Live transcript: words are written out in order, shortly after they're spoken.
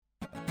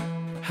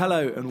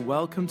Hello and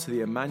welcome to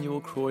the Emmanuel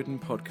Croydon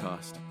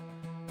podcast.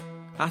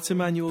 At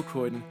Emmanuel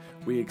Croydon,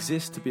 we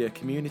exist to be a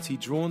community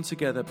drawn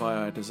together by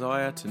our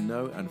desire to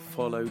know and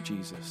follow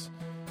Jesus.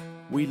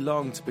 We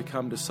long to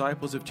become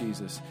disciples of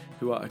Jesus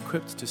who are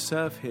equipped to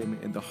serve him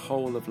in the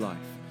whole of life,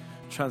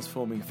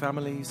 transforming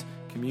families,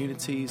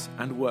 communities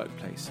and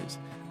workplaces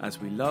as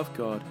we love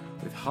God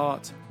with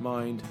heart,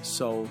 mind,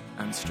 soul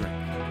and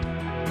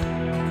strength.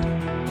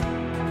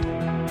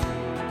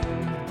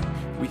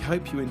 We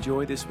hope you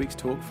enjoy this week's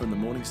talk from the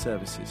morning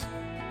services.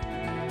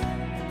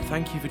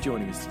 Thank you for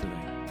joining us today.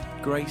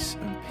 Grace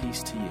and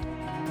peace to you.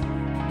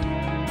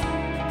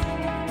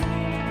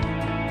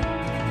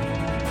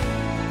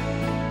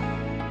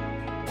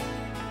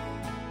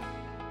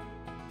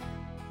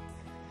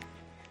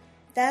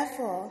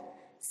 Therefore,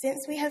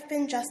 since we have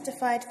been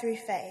justified through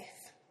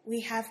faith, we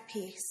have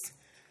peace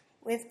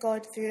with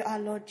God through our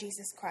Lord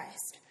Jesus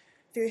Christ,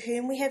 through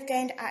whom we have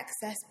gained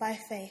access by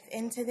faith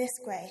into this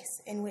grace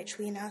in which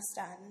we now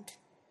stand.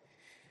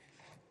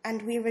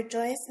 And we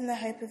rejoice in the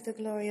hope of the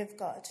glory of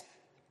God.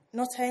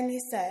 Not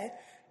only so,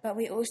 but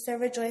we also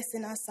rejoice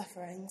in our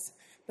sufferings,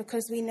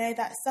 because we know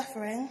that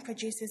suffering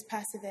produces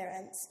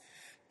perseverance,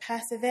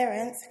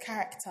 perseverance,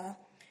 character,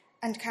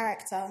 and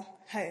character,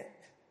 hope.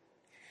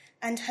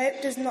 And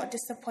hope does not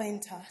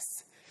disappoint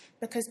us,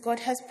 because God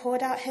has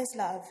poured out his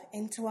love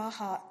into our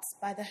hearts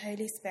by the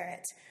Holy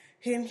Spirit,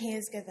 whom he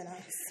has given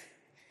us.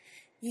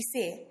 You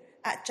see,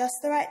 at just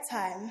the right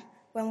time,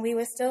 when we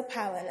were still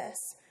powerless,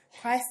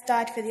 Christ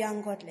died for the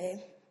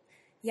ungodly.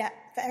 Yet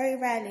very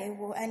rarely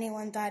will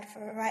anyone die for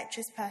a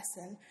righteous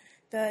person,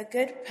 though a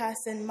good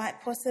person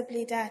might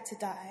possibly dare to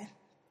die.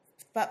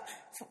 But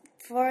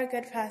for a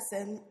good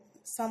person,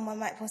 someone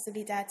might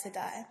possibly dare to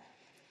die.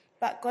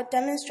 But God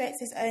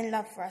demonstrates his own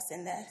love for us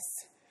in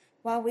this.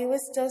 While we were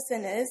still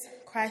sinners,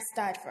 Christ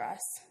died for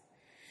us.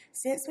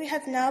 Since we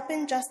have now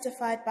been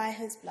justified by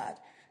his blood,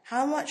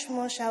 how much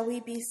more shall we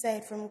be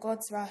saved from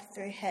God's wrath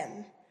through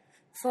him?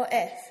 For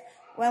if,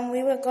 when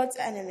we were God's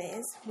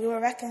enemies, we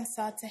were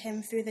reconciled to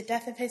him through the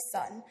death of his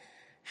Son,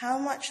 how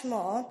much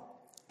more,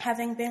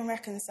 having been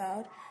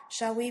reconciled,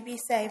 shall we be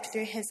saved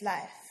through his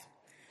life?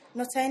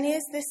 Not only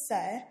is this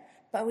so,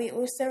 but we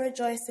also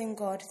rejoice in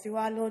God through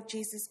our Lord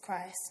Jesus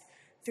Christ,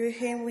 through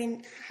whom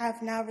we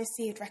have now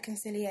received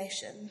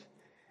reconciliation.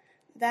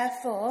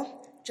 Therefore,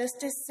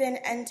 just as sin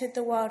entered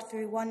the world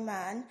through one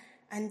man,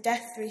 and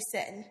death through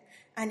sin,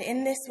 and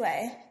in this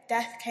way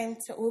death came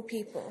to all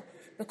people,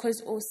 because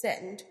all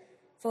sinned.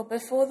 For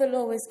before the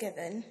law was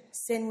given,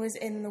 sin was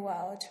in the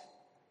world.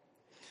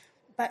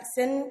 But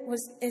sin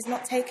is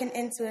not taken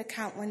into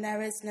account when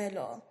there is no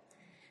law.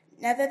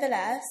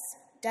 Nevertheless,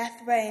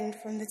 death reigned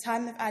from the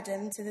time of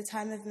Adam to the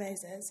time of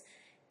Moses,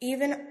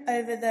 even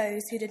over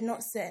those who did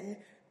not sin,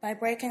 by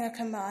breaking a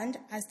command,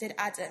 as did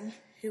Adam,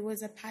 who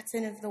was a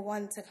pattern of the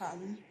one to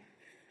come.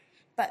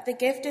 But the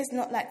gift is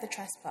not like the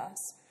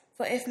trespass.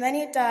 For if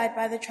many died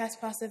by the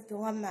trespass of the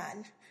one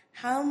man,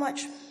 how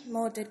much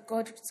more did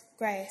God's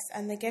grace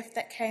and the gift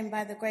that came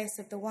by the grace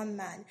of the one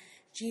man,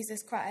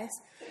 Jesus Christ,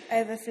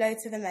 overflow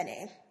to the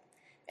many?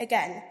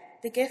 Again,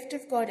 the gift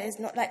of God is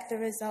not like the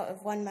result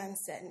of one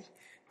man's sin.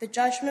 The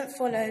judgment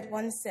followed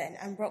one sin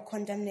and brought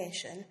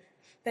condemnation,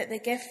 but the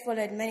gift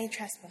followed many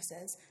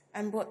trespasses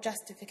and brought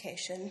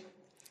justification.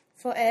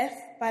 For if,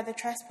 by the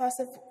trespass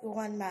of the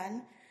one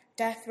man,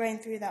 death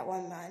reigned through that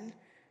one man,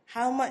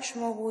 how much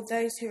more will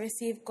those who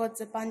receive God's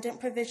abundant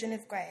provision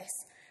of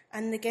grace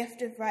and the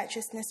gift of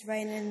righteousness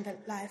reign in the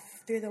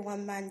life through the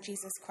one man,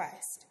 Jesus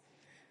Christ?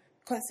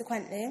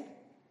 Consequently,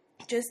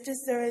 just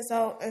as the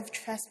result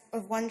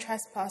of one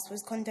trespass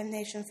was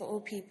condemnation for all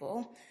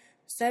people,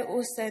 so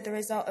also the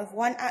result of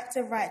one act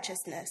of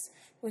righteousness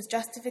was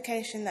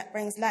justification that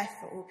brings life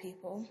for all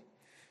people.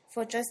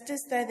 For just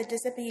as though the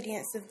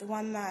disobedience of the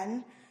one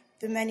man,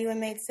 the many were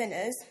made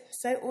sinners,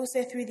 so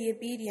also through the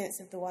obedience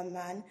of the one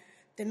man,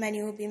 the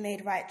many will be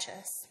made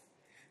righteous.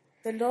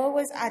 The law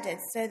was added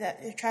so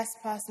that the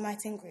trespass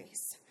might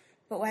increase.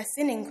 But where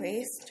sin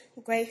increased,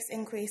 grace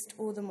increased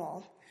all the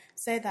more,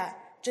 so that,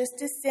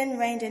 just as sin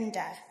reigned in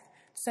death,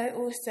 so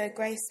also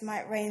grace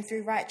might reign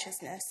through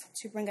righteousness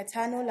to bring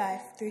eternal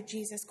life through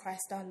Jesus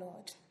Christ our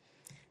Lord.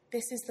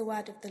 This is the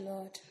word of the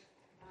Lord.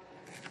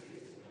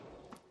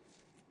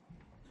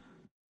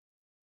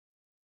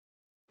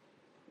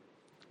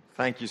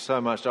 Thank you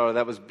so much, Dara.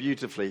 That was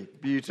beautifully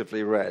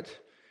read.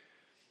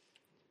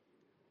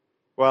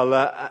 Well,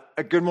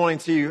 a good morning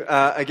to you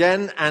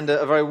again, and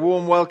a very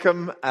warm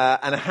welcome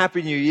and a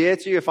happy new year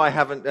to you if I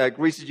haven't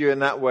greeted you in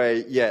that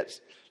way yet.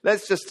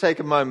 Let's just take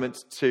a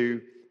moment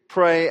to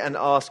pray and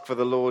ask for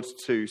the Lord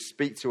to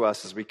speak to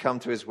us as we come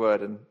to his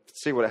word and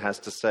see what it has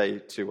to say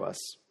to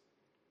us.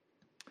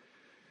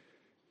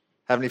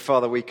 Heavenly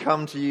Father, we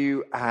come to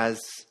you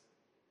as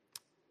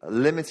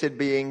limited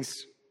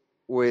beings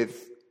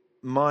with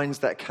minds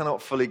that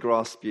cannot fully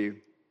grasp you,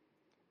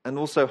 and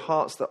also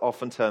hearts that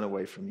often turn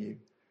away from you.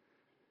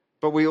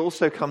 But we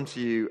also come to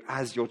you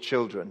as your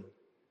children,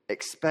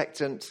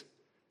 expectant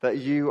that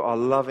you, our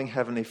loving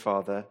Heavenly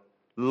Father,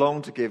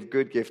 long to give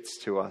good gifts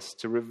to us,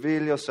 to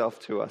reveal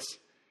yourself to us,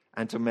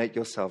 and to make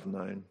yourself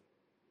known.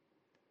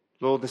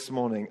 Lord, this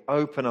morning,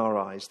 open our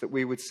eyes that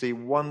we would see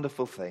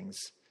wonderful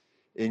things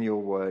in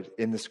your word,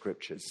 in the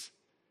scriptures,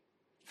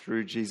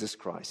 through Jesus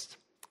Christ.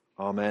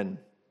 Amen.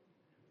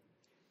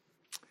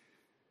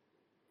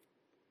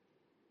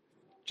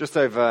 Just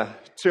over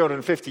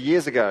 250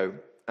 years ago,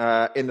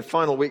 in the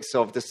final weeks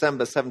of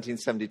December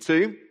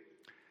 1772,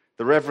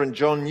 the Reverend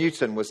John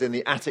Newton was in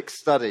the attic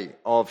study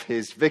of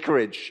his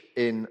vicarage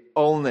in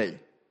Olney,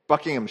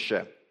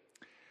 Buckinghamshire.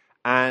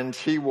 And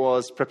he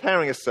was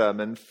preparing a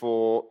sermon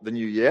for the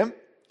new year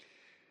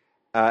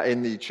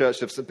in the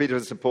Church of St. Peter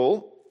and St.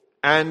 Paul.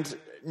 And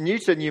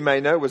Newton, you may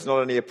know, was not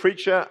only a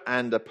preacher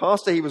and a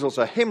pastor, he was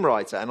also a hymn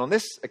writer. And on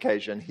this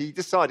occasion, he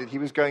decided he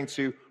was going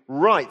to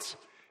write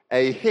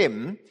a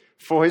hymn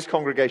for his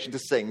congregation to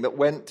sing that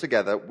went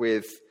together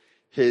with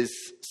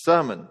his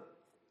sermon.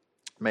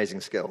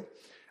 Amazing skill.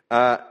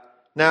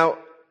 Now,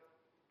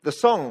 the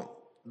song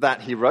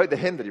that he wrote, the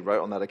hymn that he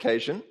wrote on that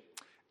occasion,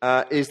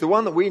 is the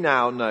one that we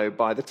now know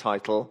by the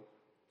title,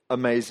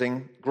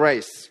 Amazing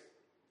Grace.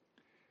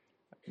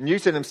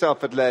 Newton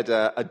himself had led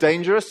a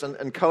dangerous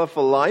and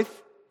colourful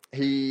life.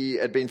 He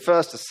had been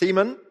first a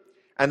seaman,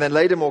 and then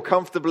later, more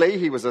comfortably,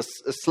 he was a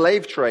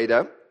slave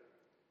trader.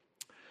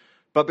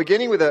 But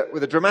beginning with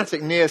a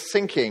dramatic near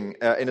sinking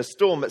in a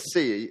storm at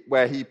sea,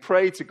 where he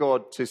prayed to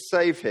God to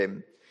save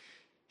him,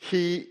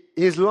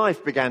 his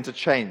life began to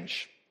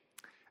change.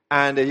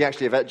 And he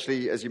actually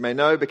eventually, as you may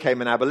know,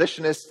 became an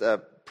abolitionist,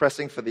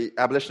 pressing for the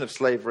abolition of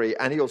slavery,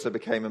 and he also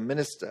became a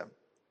minister.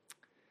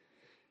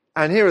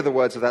 And here are the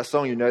words of that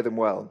song, you know them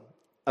well.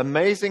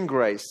 Amazing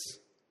grace,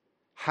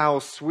 how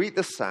sweet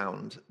the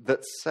sound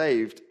that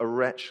saved a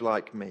wretch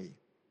like me.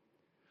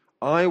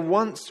 I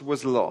once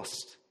was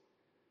lost,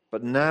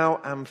 but now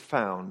am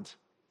found,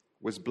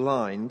 was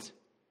blind,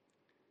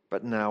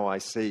 but now I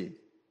see.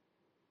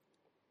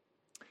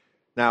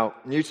 Now,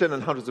 Newton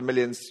and hundreds of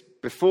millions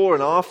before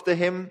and after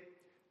him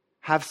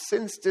have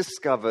since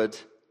discovered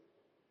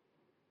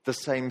the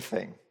same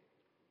thing.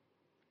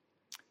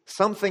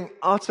 Something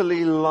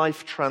utterly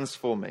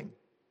life-transforming.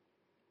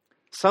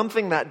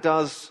 Something that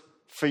does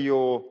for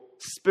your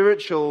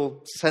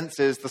spiritual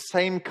senses the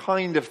same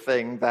kind of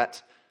thing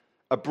that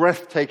a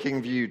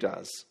breathtaking view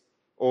does,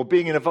 or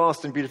being in a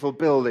vast and beautiful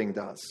building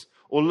does,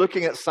 or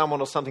looking at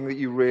someone or something that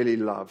you really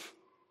love.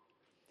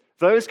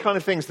 Those kind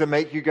of things that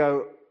make you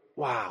go,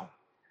 wow,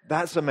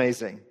 that's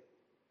amazing.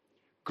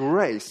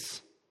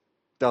 Grace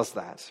does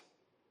that.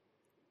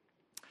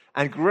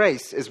 And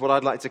grace is what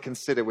I'd like to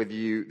consider with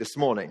you this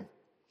morning.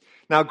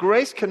 Now,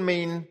 grace can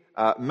mean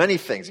many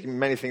things. It can mean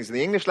many things in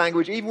the English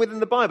language. Even within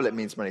the Bible, it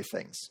means many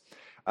things.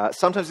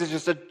 Sometimes it's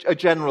just a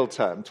general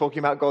term, talking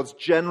about God's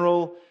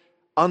general,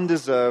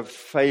 undeserved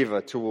favor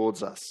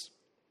towards us.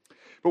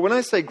 But when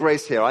I say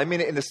grace here, I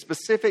mean it in the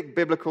specific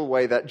biblical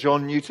way that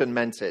John Newton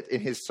meant it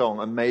in his song,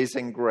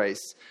 Amazing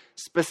Grace.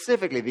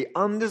 Specifically, the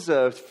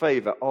undeserved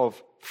favor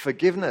of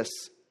forgiveness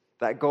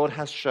that God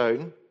has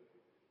shown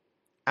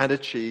and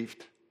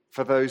achieved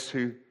for those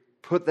who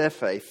put their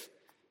faith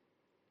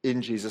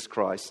in Jesus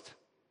Christ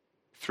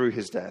through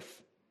his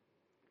death.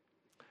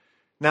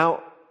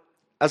 Now,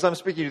 as I'm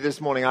speaking to you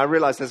this morning, I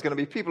realize there's going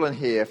to be people in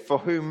here for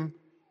whom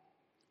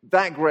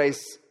that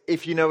grace,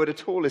 if you know it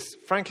at all, is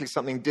frankly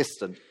something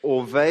distant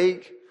or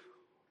vague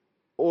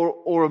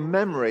or a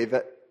memory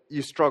that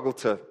you struggle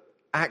to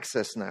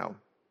access now.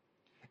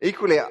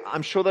 Equally,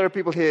 I'm sure there are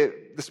people here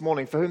this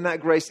morning for whom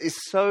that grace is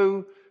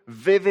so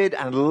vivid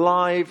and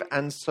live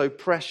and so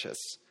precious.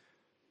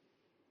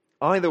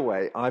 Either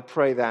way, I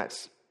pray that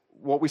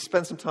what we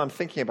spend some time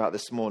thinking about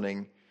this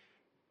morning,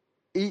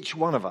 each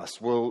one of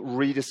us will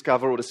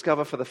rediscover or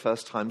discover for the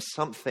first time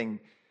something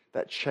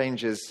that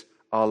changes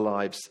our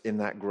lives in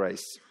that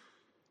grace.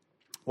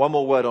 One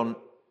more word on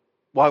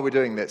why we're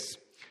doing this.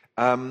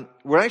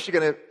 We're actually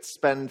going to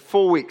spend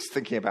 4 weeks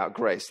thinking about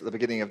grace at the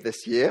beginning of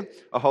this year,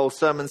 a whole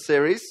sermon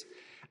series.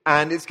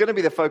 And it's going to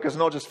be the focus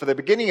not just for the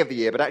beginning of the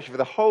year, but actually for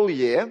the whole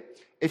year.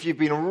 If you've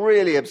been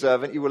really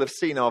observant, you will have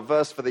seen our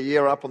verse for the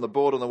year up on the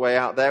board on the way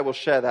out there. We'll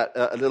share that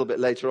a little bit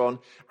later on.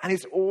 And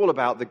it's all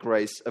about the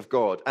grace of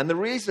God. And the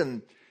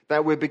reason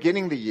that we're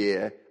beginning the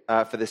year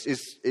for this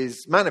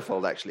is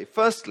manifold, actually.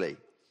 Firstly,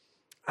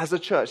 as a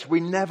church, we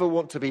never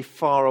want to be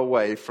far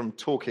away from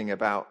talking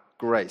about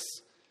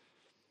grace.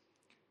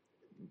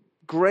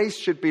 Grace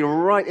should be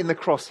right in the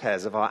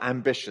crosshairs of our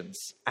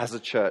ambitions as a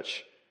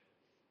church.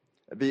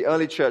 The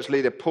early church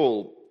leader,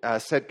 Paul,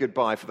 said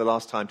goodbye for the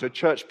last time to a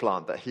church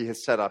plant that he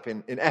has set up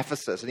in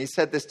Ephesus. And he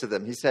said this to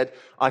them. He said,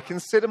 I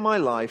consider my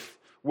life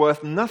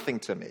worth nothing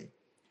to me.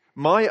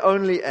 My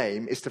only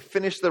aim is to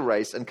finish the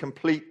race and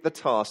complete the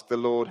task the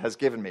Lord has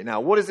given me.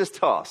 Now, what is this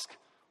task?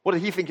 What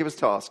did he think of his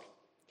task?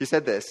 He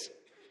said this,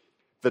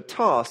 the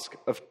task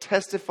of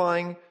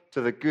testifying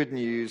to the good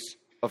news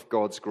of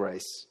God's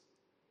grace.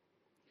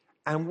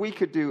 And we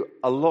could do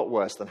a lot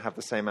worse than have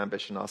the same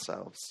ambition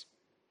ourselves.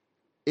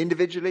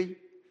 Individually,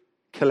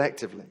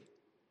 collectively.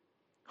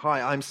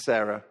 Hi, I'm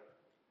Sarah.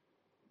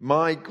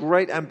 My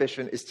great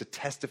ambition is to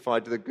testify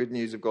to the good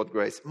news of God's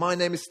grace. My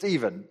name is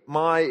Stephen.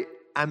 My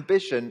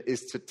ambition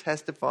is to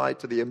testify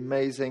to the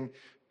amazing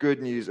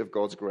good news of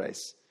God's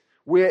grace.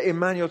 We're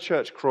Emmanuel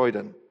Church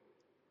Croydon.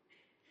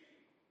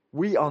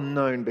 We are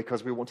known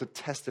because we want to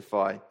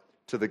testify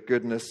to the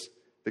good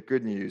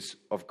news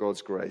of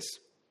God's grace.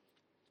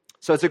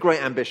 So it's a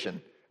great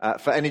ambition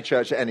for any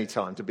church at any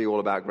time to be all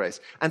about grace.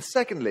 And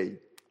secondly,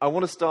 I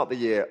want to start the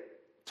year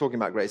talking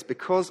about grace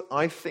because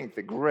I think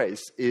that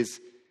grace is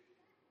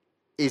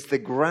the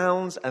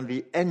grounds and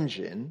the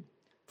engine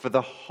for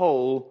the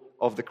whole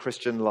of the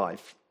Christian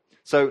life.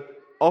 So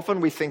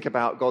often we think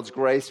about God's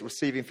grace,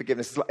 receiving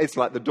forgiveness. It's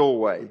like the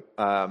doorway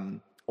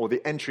or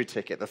the entry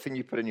ticket, the thing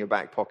you put in your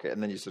back pocket,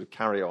 and then you sort of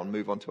carry on,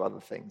 move on to other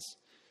things.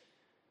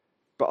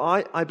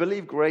 But I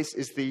believe grace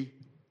is the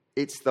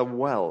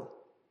well,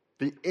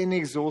 the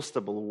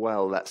inexhaustible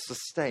well that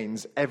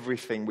sustains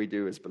everything we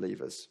do as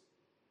believers.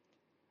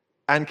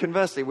 And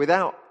conversely,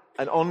 without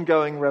an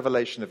ongoing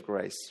revelation of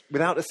grace,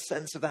 without a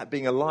sense of that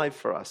being alive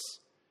for us,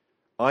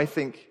 I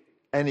think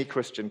any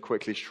Christian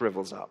quickly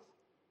shrivels up.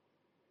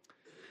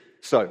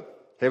 So,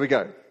 here we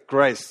go.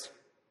 Grace.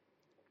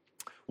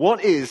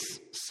 What is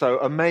so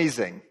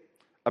amazing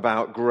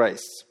about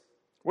grace?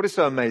 What is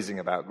so amazing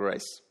about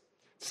grace?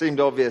 It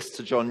seemed obvious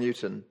to John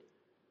Newton.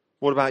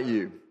 What about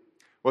you?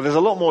 Well, there's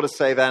a lot more to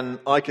say than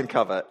I can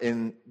cover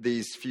in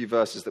these few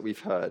verses that we've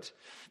heard.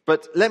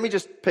 But let me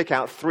just pick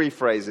out 3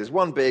 phrases,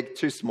 one big,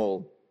 2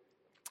 small,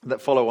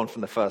 that follow on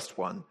from the first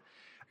one.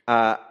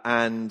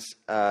 And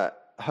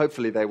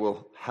hopefully they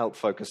will help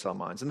focus our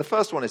minds. And the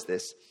first one is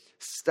this: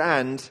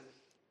 stand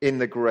in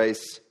the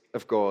grace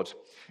of God.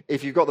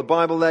 If you've got the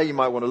Bible there, you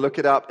might want to look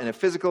it up in a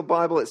physical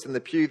Bible. It's in the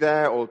pew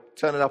there, or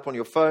turn it up on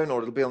your phone,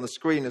 or it'll be on the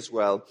screen as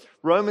well.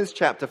 Romans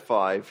chapter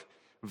 5,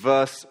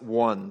 verse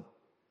 1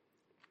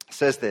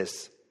 says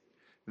this: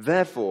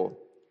 therefore,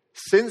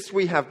 since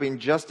we have been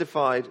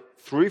justified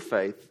through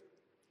faith,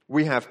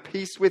 we have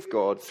peace with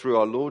God through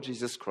our Lord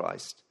Jesus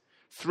Christ,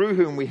 through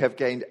whom we have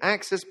gained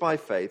access by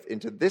faith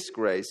into this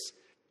grace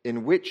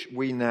in which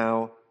we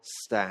now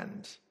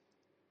stand.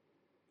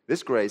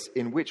 This grace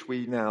in which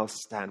we now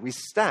stand. We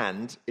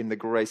stand in the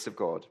grace of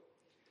God.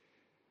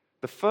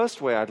 The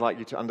first way I'd like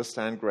you to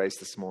understand grace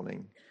this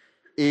morning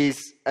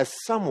is as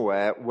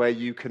somewhere where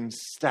you can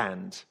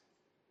stand.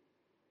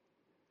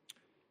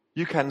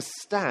 You can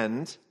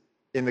stand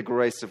in the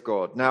grace of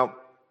God. Now,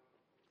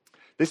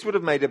 this would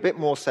have made a bit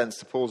more sense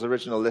to Paul's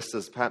original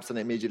listeners, perhaps, than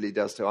it immediately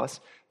does to us.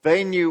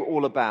 They knew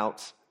all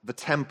about the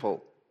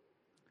temple.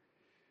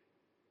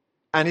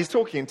 And he's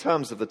talking in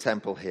terms of the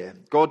temple here.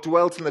 God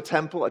dwelt in the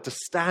temple, and to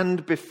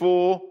stand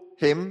before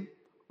him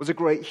was a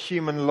great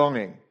human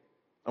longing.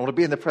 I want to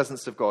be in the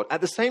presence of God. At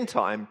the same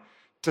time,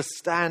 to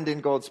stand in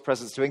God's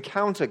presence, to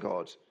encounter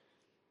God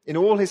in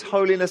all his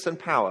holiness and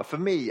power, for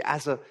me,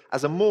 as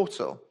a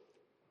mortal,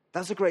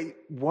 that's a great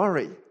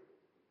worry.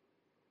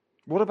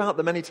 What about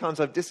the many times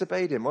I've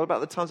disobeyed him? What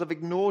about the times I've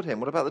ignored him?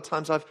 What about the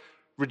times I've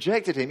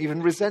rejected him,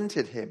 even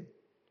resented him?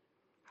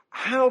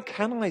 How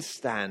can I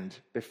stand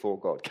before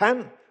God?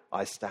 Can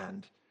I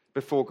stand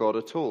before God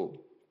at all?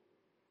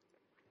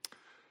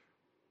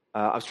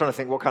 I was trying to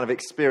think what kind of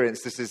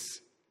experience this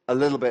is a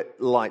little bit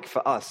like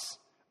for us.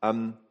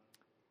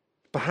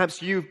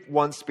 Perhaps you've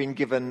once been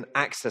given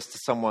access to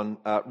someone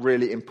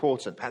really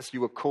important. Perhaps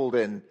you were called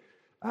in,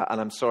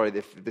 and I'm sorry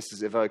if this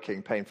is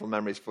evoking painful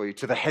memories for you,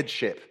 to the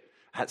headship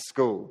at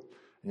school.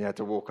 And you had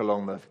to walk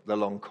along the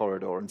long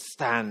corridor and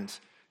stand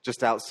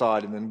just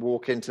outside and then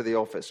walk into the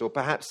office. Or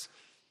perhaps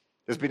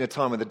there's been a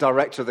time when the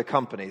director of the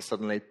company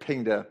suddenly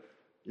pinged an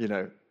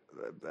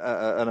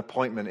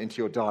appointment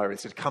into your diary and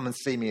said, come and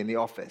see me in the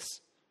office.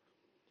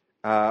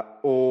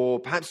 Or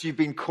perhaps you've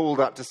been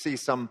called up to see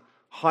some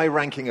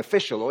high-ranking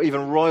official or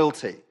even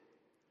royalty.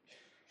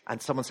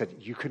 And someone said,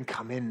 you can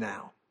come in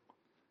now.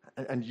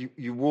 And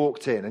you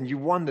walked in and you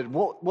wondered,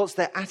 what's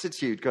their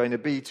attitude going to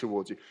be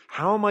towards you?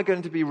 How am I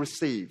going to be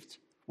received?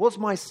 What's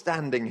my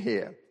standing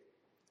here?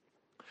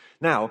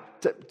 Now,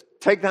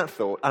 take that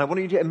thought, and I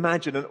want you to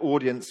imagine an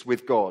audience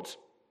with God.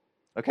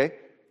 Okay?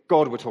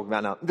 God we're talking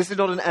about now. This is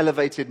not an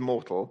elevated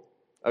mortal.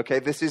 Okay?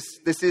 This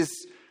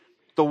is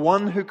the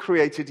one who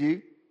created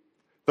you,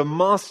 the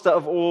master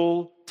of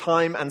all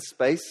time and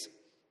space,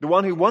 the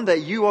one who one day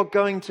you are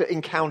going to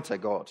encounter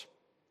God.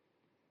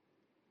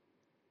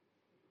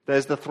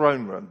 There's the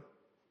throne room.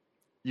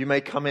 You may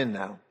come in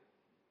now.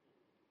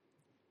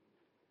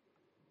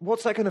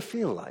 What's that going to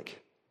feel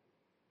like?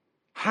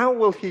 How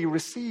will he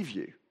receive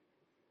you?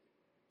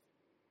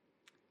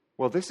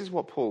 Well, this is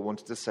what Paul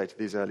wanted to say to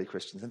these early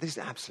Christians, and this is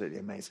absolutely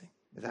amazing.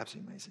 It's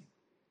absolutely amazing.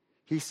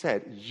 He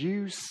said,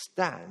 you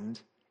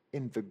stand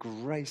in the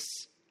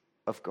grace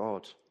of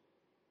God.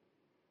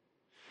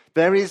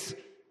 There is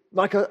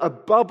like a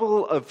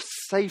bubble of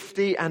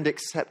safety and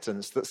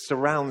acceptance that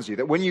surrounds you,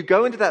 that when you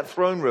go into that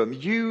throne room,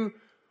 you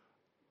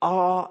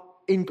are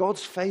in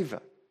God's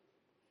favor.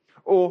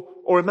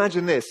 Or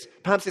imagine this,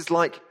 perhaps it's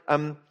like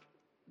in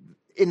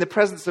the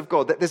presence of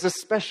God, that there's a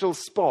special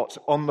spot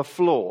on the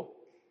floor.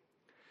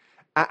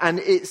 And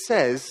it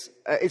says,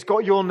 it's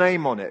got your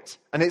name on it.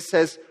 And it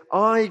says,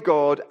 I,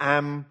 God,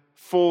 am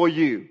for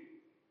you.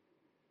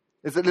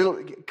 There's a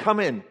little, come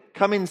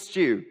in,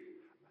 Stu.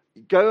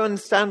 Go and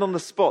stand on the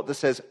spot that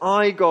says,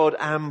 I, God,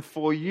 am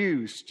for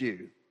you,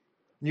 Stu.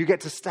 And you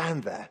get to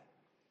stand there.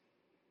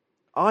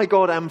 I,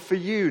 God, am for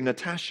you,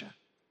 Natasha.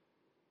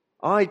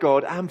 I,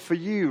 God, am for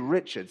you,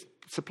 Richard.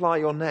 Supply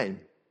your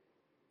name.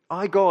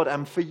 I, God,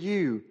 am for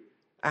you,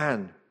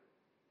 Anne.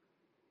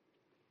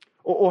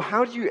 Or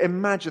how do you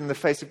imagine the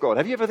face of God?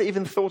 Have you ever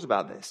even thought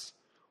about this?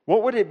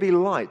 What would it be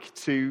like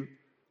to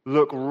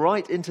look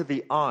right into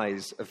the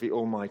eyes of the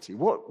Almighty?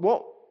 What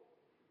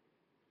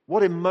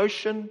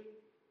emotion,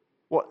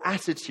 what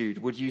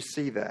attitude would you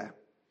see there?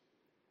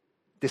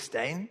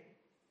 Disdain?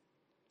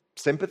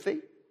 Sympathy?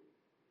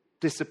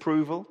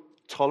 Disapproval?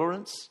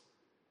 Tolerance?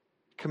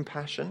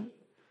 Compassion?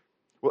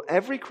 Well,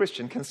 every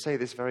Christian can say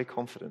this very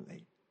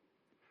confidently.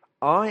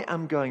 I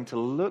am going to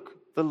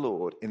look the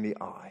Lord in the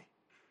eye,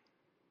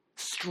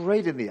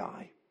 straight in the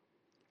eye,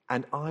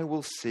 and I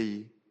will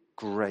see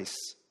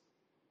grace.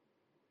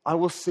 I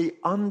will see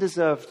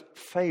undeserved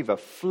favor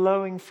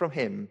flowing from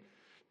him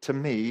to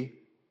me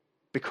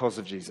because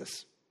of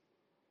Jesus.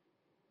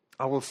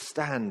 I will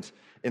stand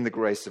in the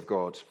grace of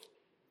God.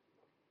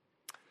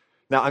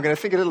 Now, I'm going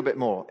to think a little bit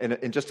more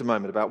in just a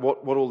moment about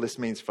what all this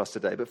means for us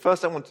today. But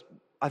first, I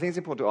think it's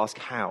important to ask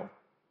how.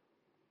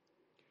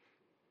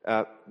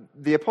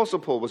 The Apostle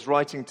Paul was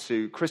writing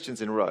to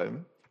Christians in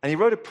Rome, and he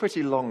wrote a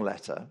pretty long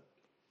letter.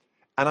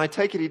 And I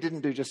take it he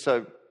didn't do just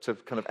so to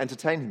kind of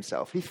entertain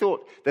himself. He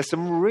thought there's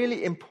some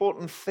really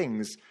important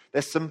things,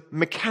 there's some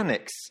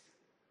mechanics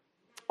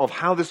of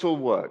how this all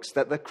works,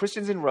 that the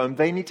Christians in Rome,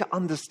 they need to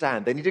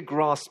understand, they need to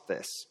grasp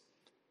this.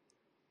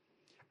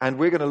 And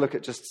we're going to look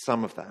at just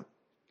some of that.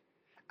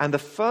 And the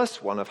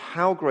first one of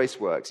how grace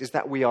works is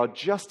that we are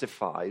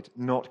justified,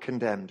 not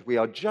condemned. We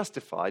are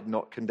justified,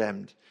 not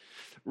condemned.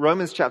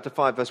 Romans chapter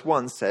 5, verse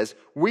 1 says,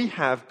 we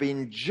have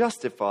been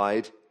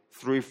justified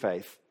through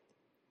faith.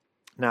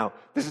 Now,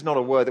 this is not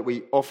a word that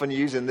we often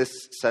use in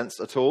this sense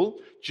at all.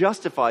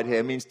 Justified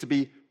here means to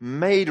be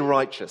made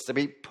righteous, to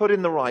be put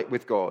in the right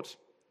with God.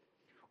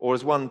 Or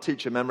as one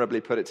teacher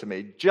memorably put it to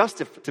me,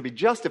 to be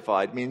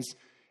justified means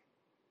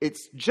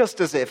it's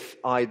just as if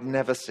I'd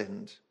never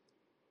sinned.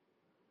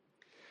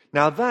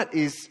 Now, that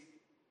is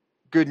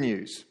good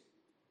news.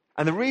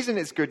 And the reason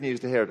it's good news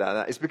to hear about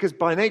that is because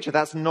by nature,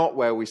 that's not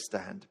where we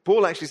stand.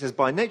 Paul actually says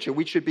by nature,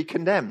 we should be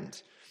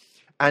condemned.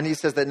 And he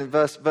says that in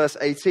verse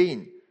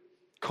 18,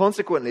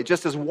 consequently,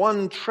 just as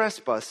one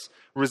trespass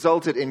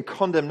resulted in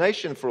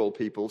condemnation for all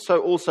people,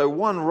 so also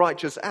one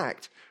righteous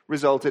act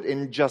resulted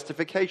in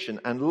justification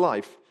and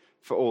life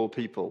for all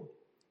people.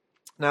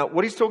 Now,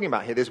 what he's talking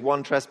about here, this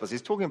one trespass,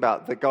 he's talking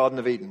about the Garden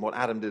of Eden, what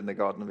Adam did in the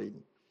Garden of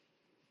Eden.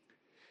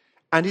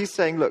 And he's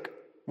saying, look,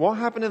 what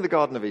happened in the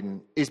Garden of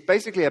Eden is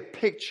basically a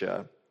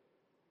picture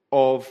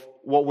of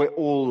what we're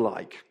all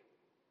like.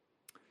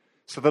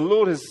 So the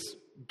Lord has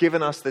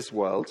given us this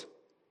world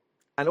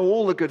and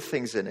all the good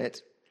things in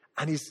it,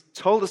 and he's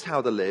told us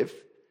how to live,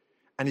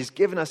 and he's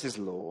given us his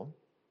law.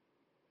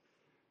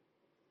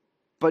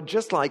 But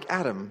just like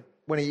Adam,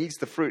 when he eats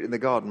the fruit in the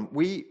garden,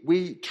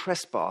 we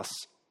trespass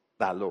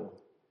that law.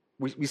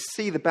 We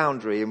see the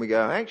boundary and we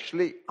go,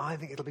 actually, I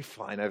think it'll be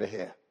fine over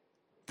here.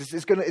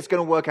 It's going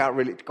to work out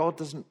really. God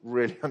doesn't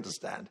really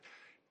understand.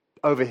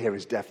 Over here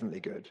is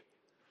definitely good.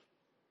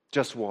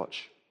 Just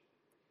watch.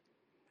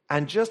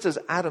 And just as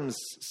Adam's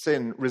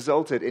sin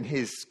resulted in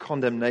his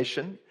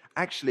condemnation,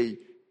 actually,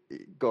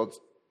 God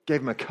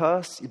gave him a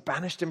curse. He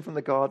banished him from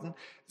the garden.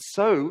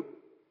 So,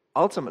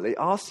 ultimately,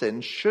 our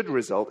sin should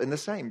result in the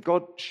same.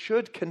 God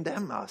should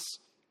condemn us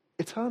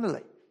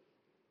eternally.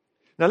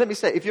 Now, let me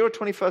say, if you're a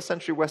 21st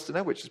century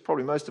Westerner, which is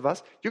probably most of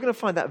us, you're going to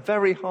find that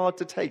very hard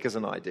to take as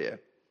an idea.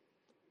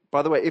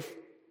 By the way,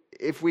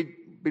 if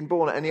we'd been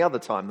born at any other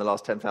time in the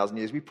last 10,000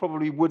 years, we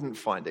probably wouldn't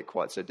find it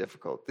quite so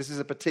difficult. This is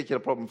a particular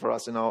problem for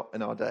us in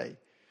our day.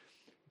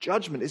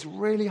 Judgment is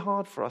really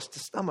hard for us to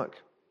stomach.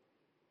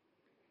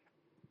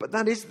 But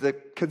that is the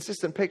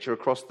consistent picture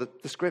across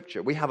the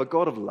scripture. We have a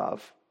God of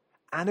love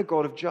and a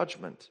God of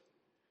judgment.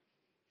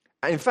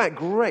 And in fact,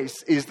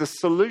 grace is the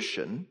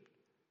solution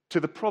to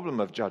the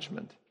problem of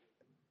judgment.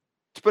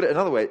 To put it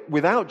another way,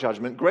 without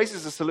judgment, grace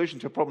is a solution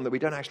to a problem that we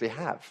don't actually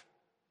have.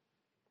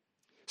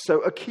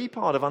 So a key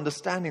part of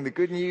understanding the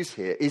good news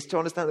here is to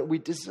understand that we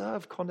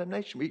deserve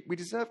condemnation. We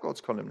deserve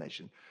God's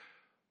condemnation.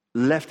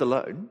 Left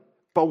alone,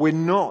 but we're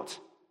not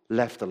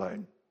left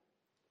alone.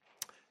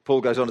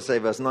 Paul goes on to say,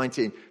 verse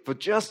 19, for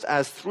just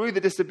as through the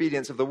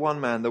disobedience of the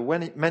one man,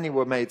 the many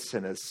were made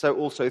sinners, so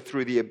also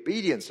through the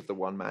obedience of the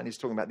one man, he's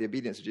talking about the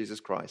obedience of Jesus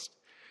Christ,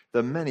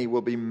 the many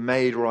will be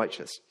made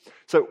righteous.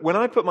 So when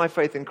I put my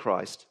faith in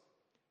Christ,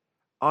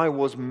 I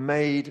was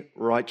made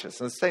righteous.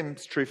 And the same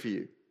is true for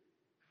you.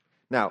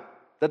 Now,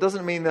 that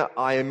doesn't mean that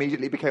I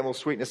immediately became all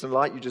sweetness and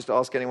light. You just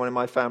ask anyone in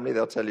my family,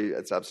 they'll tell you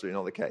it's absolutely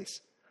not the case.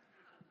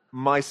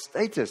 My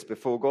status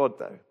before God,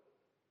 though,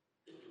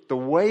 the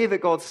way that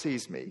God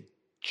sees me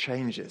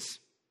changes.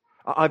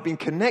 I've been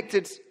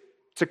connected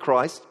to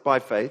Christ by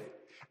faith,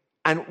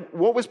 and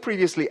what was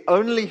previously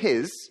only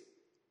his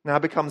now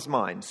becomes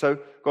mine. So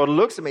God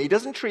looks at me. He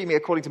doesn't treat me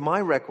according to my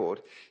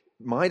record.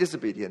 my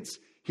disobedience,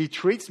 he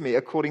treats me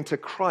according to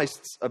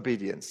Christ's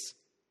obedience.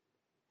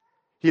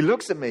 He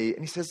looks at me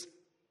and he says,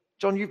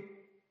 John, it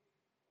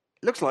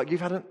looks like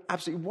you've had an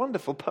absolutely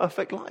wonderful,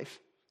 perfect life.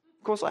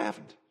 Of course I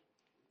haven't.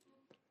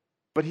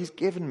 But he's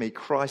given me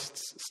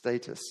Christ's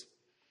status.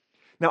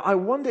 Now, I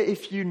wonder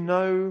if you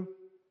know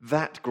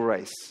that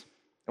grace.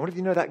 I wonder if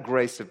you know that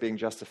grace of being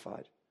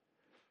justified.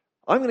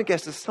 I'm going to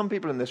guess there's some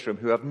people in this room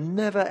who have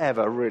never,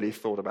 ever really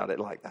thought about it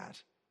like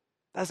that.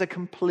 That's a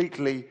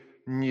completely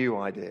new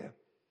idea.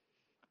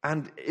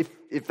 And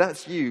if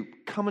that's you,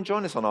 come and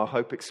join us on our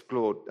Hope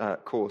Explored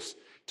course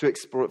to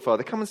explore it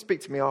further. Come and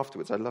speak to me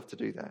afterwards. I'd love to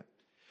do that.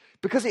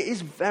 Because it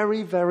is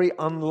very, very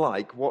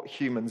unlike what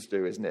humans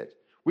do, isn't it?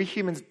 We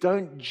humans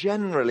don't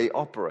generally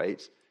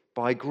operate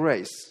by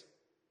grace.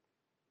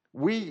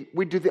 We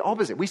do the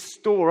opposite. We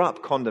store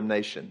up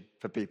condemnation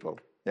for people.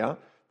 Yeah?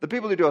 The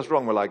people who do us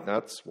wrong, we're like, no,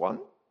 that's one.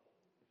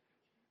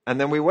 And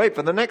then we wait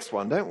for the next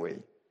one, don't we?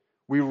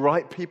 We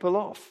write people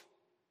off.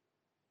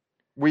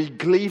 We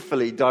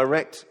gleefully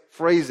direct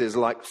phrases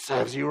like,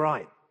 serves you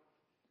right,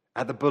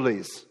 at the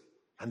bullies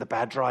and the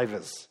bad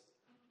drivers.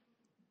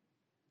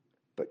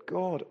 But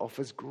God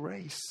offers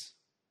grace.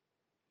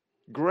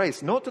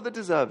 Grace, not to the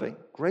deserving,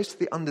 grace to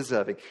the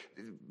undeserving.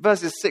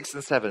 Verses 6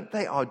 and 7,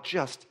 they are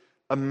just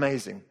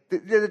amazing.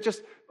 They're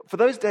just, for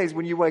those days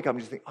when you wake up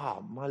and you think,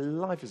 oh, my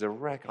life is a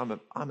wreck, I'm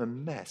a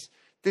mess.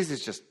 This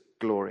is just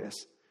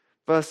glorious.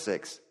 Verse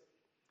 6,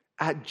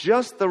 at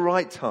just the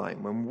right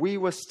time, when we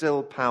were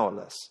still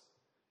powerless,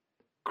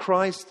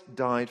 Christ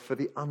died for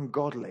the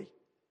ungodly.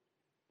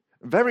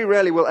 Very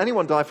rarely will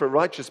anyone die for a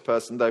righteous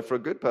person, though for a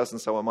good person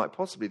someone might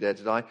possibly dare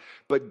to die.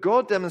 But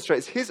God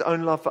demonstrates his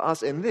own love for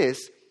us in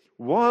this: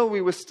 while we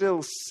were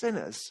still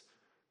sinners,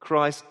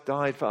 Christ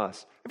died for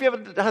us. Have you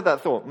ever had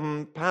that thought?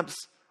 Perhaps,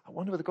 I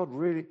wonder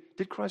whether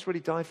did Christ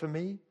really die for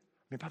me?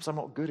 I mean, perhaps I'm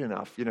not good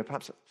enough.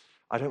 Perhaps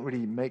I don't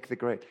really make the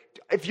grade.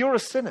 If you're a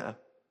sinner,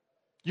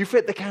 you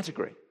fit the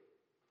category.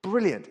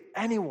 Brilliant.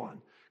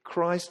 Anyone.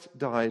 Christ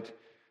died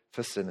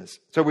for sinners.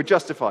 So we're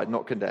justified,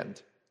 not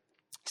condemned.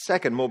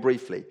 Second, more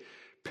briefly,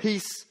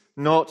 peace,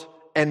 not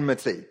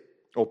enmity,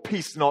 or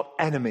peace, not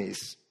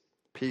enemies.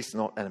 Peace,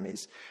 not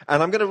enemies.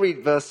 And I'm going to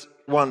read verse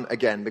 1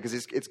 again because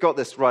it's got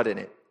this right in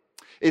it.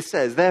 It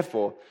says,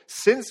 therefore,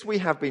 since we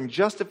have been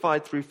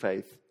justified through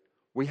faith,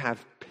 we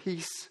have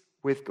peace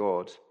with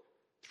God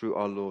through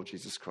our Lord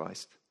Jesus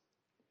Christ.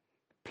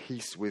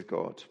 Peace with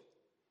God.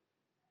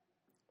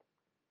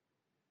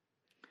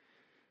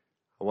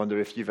 I wonder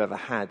if you've ever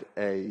had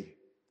a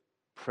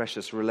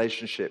precious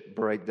relationship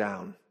break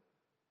down.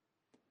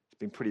 It's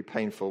been pretty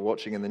painful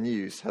watching in the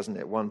news, hasn't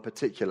it? One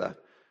particular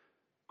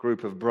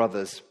group of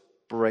brothers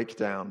break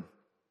down.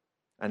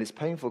 And it's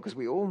painful because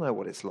we all know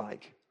what it's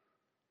like.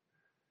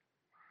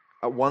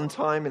 At one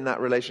time in that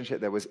relationship,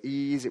 there was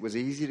ease. It was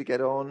easy to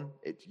get on.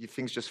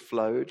 Things just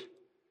flowed.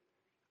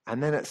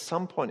 And then at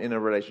some point in a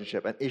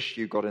relationship, an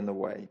issue got in the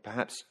way.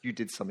 Perhaps you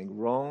did something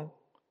wrong.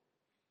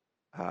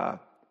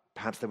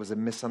 Perhaps there was a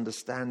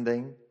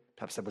misunderstanding.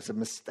 Perhaps there was a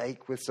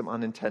mistake with some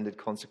unintended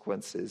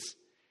consequences.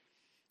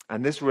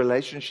 And this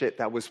relationship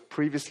that was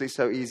previously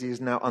so easy is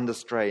now under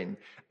strain.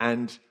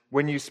 And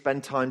when you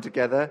spend time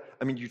together,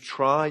 you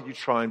try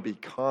and be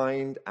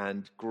kind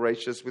and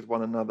gracious with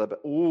one another, but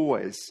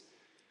always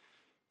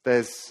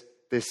there's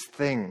this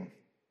thing.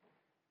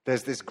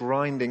 There's this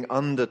grinding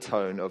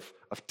undertone of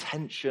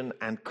tension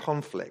and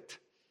conflict.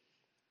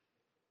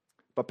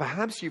 But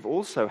perhaps you've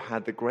also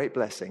had the great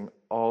blessing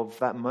of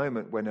that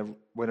moment when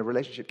a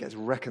relationship gets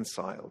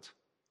reconciled.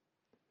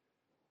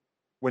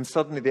 When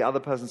suddenly the other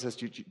person says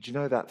to you, do you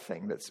know that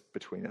thing that's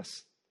between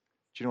us?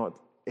 Do you know what?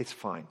 It's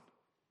fine.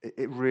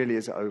 It really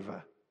is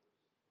over.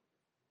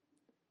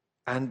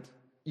 And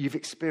you've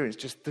experienced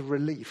just the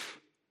relief.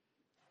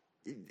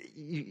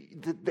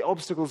 The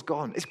obstacle's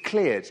gone. It's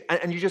cleared.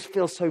 And you just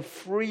feel so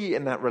free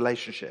in that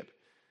relationship.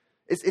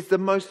 It's the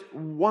most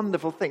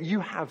wonderful thing.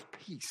 You have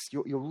peace.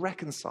 You're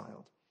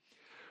reconciled.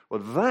 Well,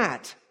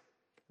 that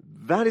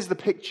is the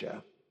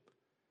picture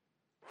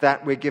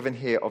that we're given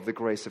here of the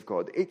grace of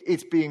God.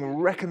 It's being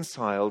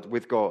reconciled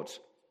with God.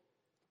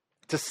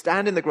 To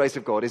stand in the grace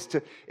of God is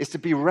to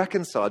be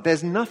reconciled.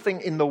 There's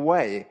nothing in the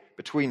way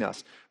between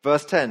us.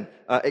 Verse 10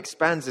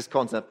 expands this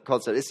concept.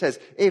 It says,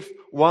 if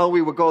while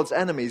we were God's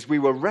enemies, we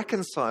were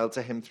reconciled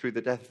to him through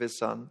the death of his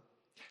son,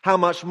 how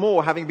much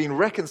more, having been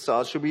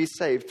reconciled, should we be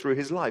saved through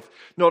his life?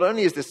 Not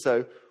only is this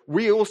so,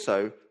 we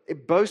also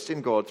boast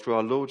in God through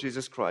our Lord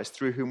Jesus Christ,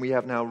 through whom we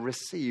have now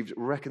received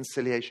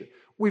reconciliation.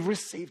 We've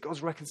received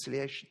God's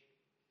reconciliation.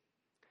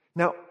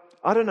 Now,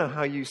 I don't know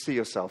how you see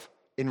yourself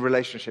in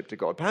relationship to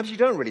God. Perhaps you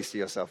don't really see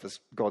yourself as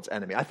God's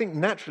enemy. I think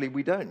naturally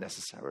we don't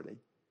necessarily.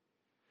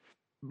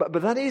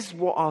 But that is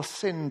what our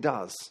sin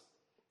does.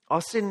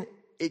 Our sin,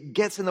 it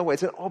gets in the way.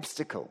 It's an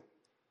obstacle.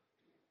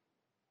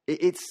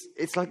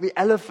 It's like the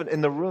elephant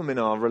in the room in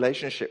our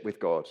relationship with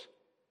God.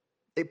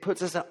 It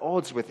puts us at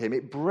odds with him.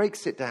 It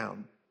breaks it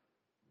down.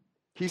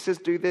 He says,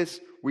 do this,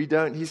 we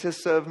don't. He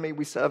says, serve me,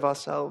 we serve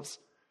ourselves.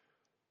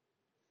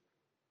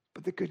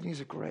 But the good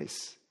news of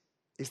grace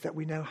is that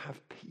we now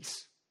have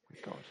peace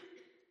with God.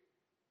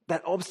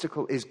 That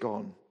obstacle is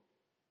gone.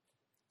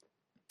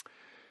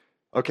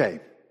 Okay,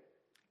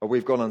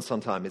 we've gone on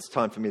some time. It's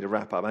time for me to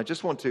wrap up. I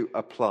just want to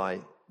apply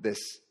this,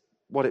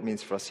 what it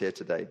means for us here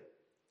today.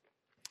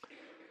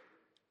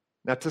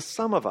 Now, to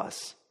some of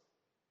us,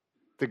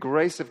 the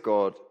grace of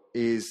God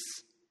this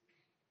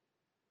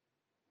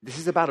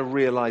is about a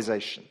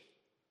realization.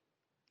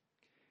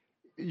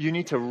 You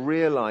need to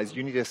realize,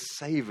 you need to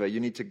savor, you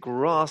need to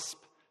grasp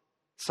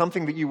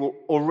something that you will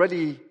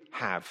already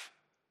have.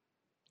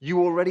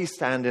 You already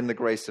stand in the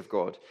grace of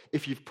God.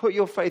 If you've put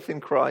your faith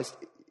in Christ,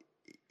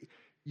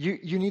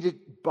 you need to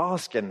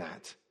bask in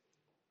that.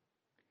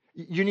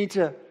 You need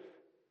to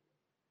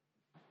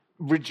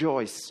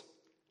rejoice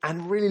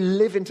and really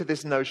live into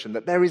this notion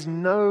that there is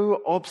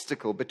no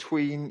obstacle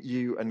between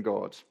you and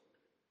God.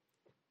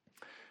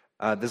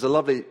 There's a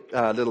lovely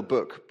little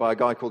book by a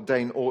guy called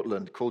Dane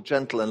Ortland called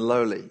Gentle and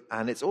Lowly,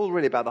 and it's all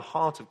really about the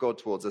heart of God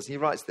towards us. He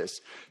writes this: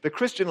 the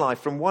Christian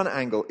life, from one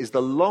angle, is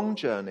the long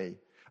journey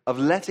of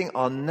letting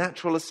our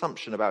natural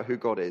assumption about who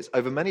God is,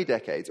 over many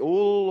decades,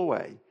 all the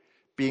way,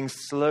 being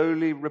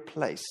slowly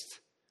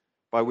replaced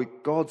by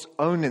God's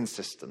own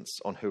insistence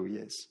on who he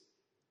is.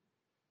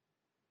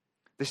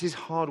 This is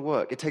hard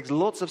work. It takes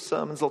lots of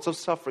sermons, lots of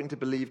suffering to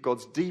believe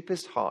God's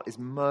deepest heart is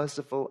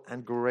merciful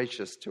and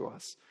gracious to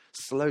us,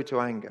 slow to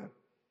anger.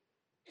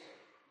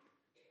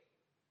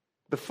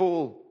 The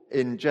fall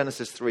in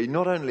Genesis 3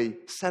 not only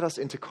set us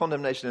into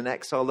condemnation and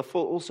exile, the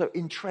fall also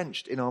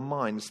entrenched in our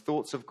minds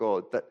thoughts of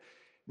God that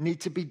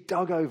need to be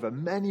dug over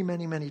many,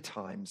 many, many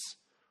times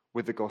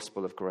with the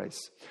gospel of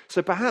grace.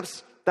 So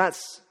perhaps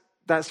that's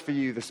for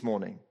you this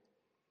morning.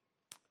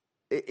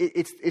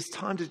 It's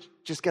time to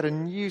just get a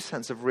new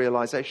sense of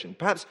realization.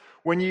 Perhaps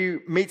when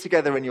you meet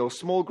together in your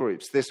small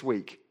groups this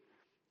week,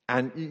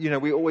 and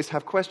we always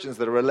have questions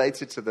that are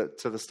related to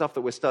the stuff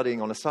that we're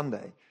studying on a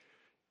Sunday,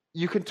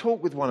 you can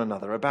talk with one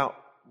another about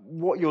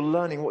what you're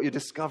learning, what you're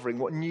discovering,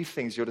 what new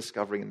things you're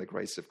discovering in the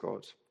grace of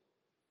God.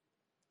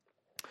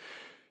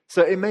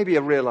 So it may be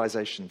a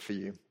realization for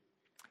you.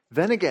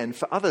 Then again,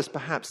 for others,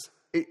 perhaps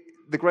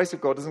the grace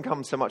of God doesn't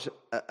come so much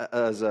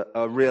as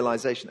a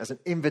realization, as an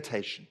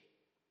invitation.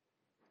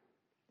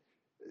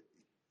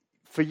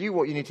 For you,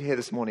 what you need to hear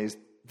this morning is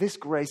this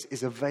grace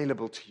is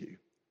available to you.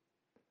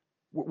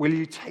 Will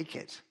you take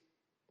it?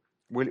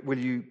 Will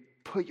you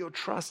put your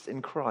trust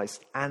in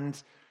Christ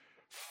and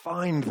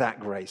find that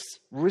grace,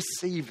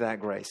 receive that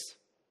grace?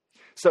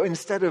 So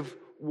instead of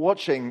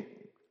watching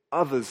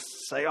others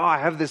say, I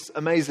have this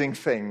amazing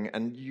thing,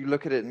 and you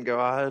look at it and go,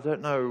 I don't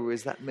know,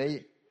 is that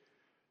me?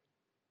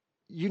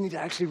 You need to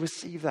actually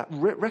receive that.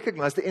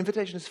 Recognize the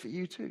invitation is for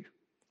you too.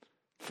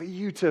 For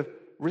you to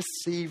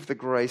receive the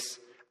grace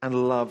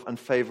and love and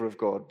favor of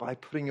God by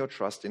putting your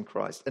trust in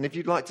Christ. And if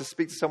you'd like to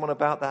speak to someone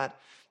about that,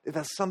 if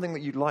that's something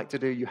that you'd like to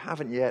do, you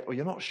haven't yet, or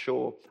you're not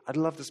sure, I'd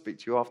love to speak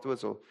to you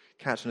afterwards, or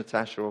catch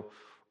Natasha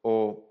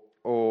or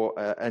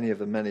any of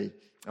the many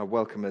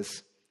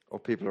welcomers or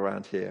people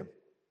around here.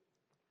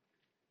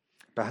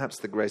 Perhaps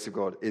the grace of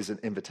God is an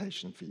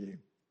invitation for you.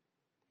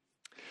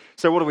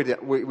 So what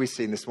have we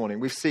seen this morning?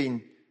 We've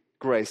seen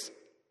grace.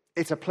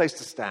 It's a place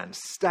to stand.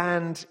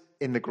 Stand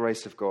in the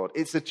grace of God.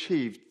 It's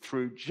achieved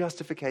through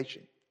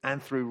justification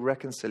and through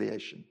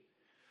reconciliation.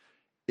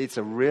 It's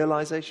a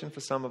realization for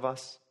some of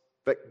us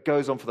that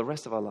goes on for the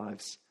rest of our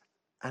lives.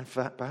 And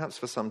perhaps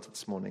for some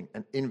this morning,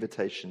 an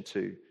invitation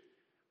too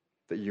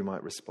that you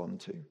might respond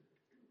to.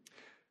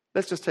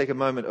 Let's just take a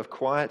moment of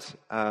quiet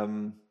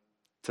to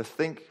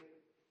think.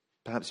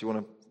 Perhaps you want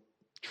to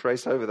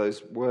trace over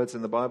those words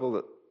in the Bible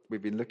that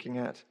we've been looking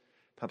at.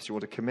 Perhaps you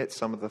want to commit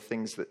some of the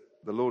things that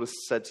the Lord has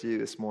said to you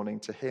this morning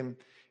to him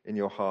in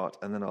your heart,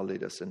 and then I'll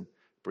lead us in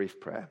brief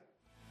prayer.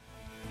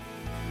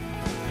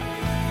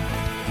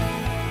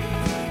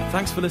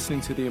 Thanks for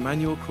listening to the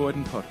Emmanuel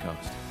Croydon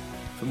podcast.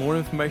 For more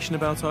information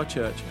about our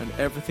church and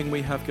everything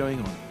we have going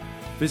on,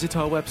 visit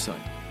our website,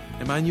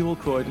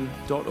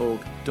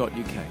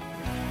 emmanuelcroydon.org.uk.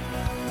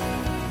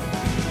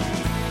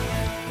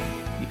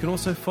 You can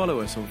also follow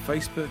us on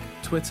Facebook,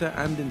 Twitter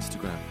and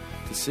Instagram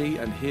to see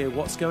and hear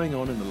what's going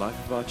on in the life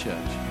of our church.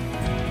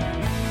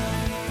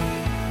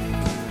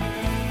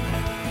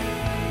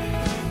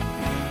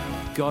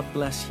 God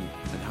bless you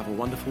and have a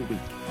wonderful week.